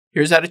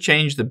Here's how to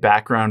change the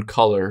background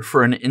color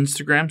for an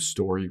Instagram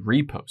story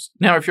repost.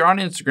 Now, if you're on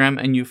Instagram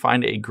and you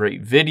find a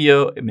great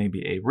video, it may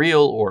be a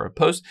reel or a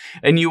post,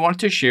 and you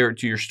want to share it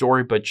to your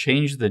story but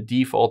change the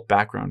default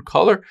background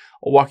color,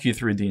 I'll walk you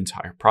through the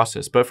entire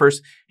process. But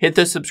first, hit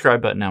the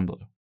subscribe button down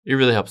below. It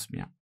really helps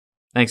me out.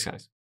 Thanks,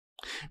 guys.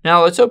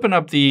 Now, let's open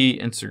up the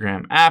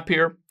Instagram app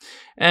here.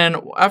 And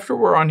after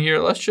we're on here,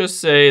 let's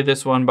just say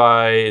this one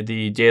by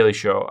The Daily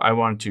Show I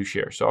wanted to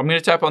share. So I'm going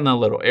to tap on the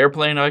little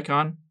airplane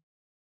icon.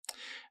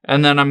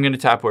 And then I'm going to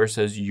tap where it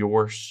says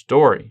Your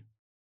Story.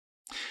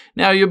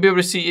 Now you'll be able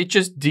to see it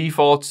just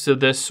defaults to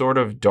this sort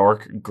of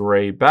dark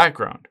gray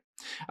background.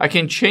 I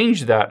can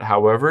change that,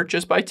 however,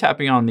 just by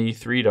tapping on the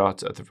three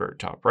dots at the very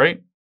top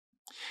right,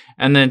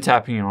 and then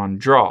tapping on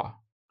Draw.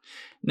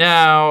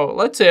 Now,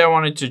 let's say I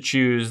wanted to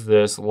choose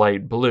this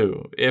light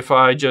blue. If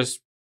I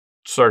just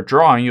start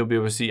drawing, you'll be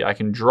able to see I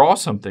can draw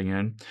something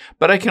in,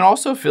 but I can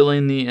also fill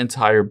in the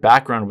entire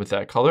background with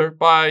that color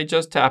by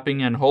just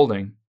tapping and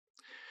holding.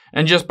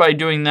 And just by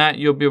doing that,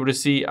 you'll be able to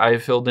see I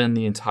filled in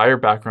the entire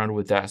background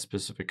with that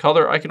specific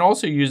color. I can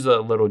also use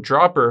the little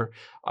dropper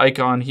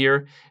icon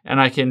here, and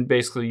I can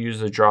basically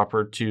use the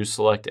dropper to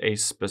select a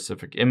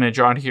specific image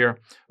on here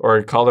or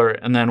a color.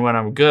 And then when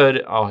I'm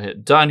good, I'll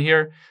hit done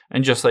here.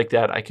 And just like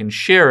that, I can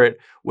share it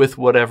with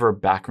whatever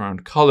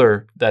background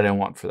color that I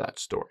want for that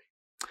story.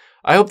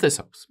 I hope this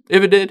helps.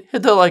 If it did,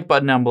 hit the like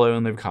button down below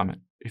and leave a comment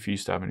if you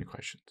still have any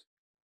questions.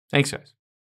 Thanks, guys.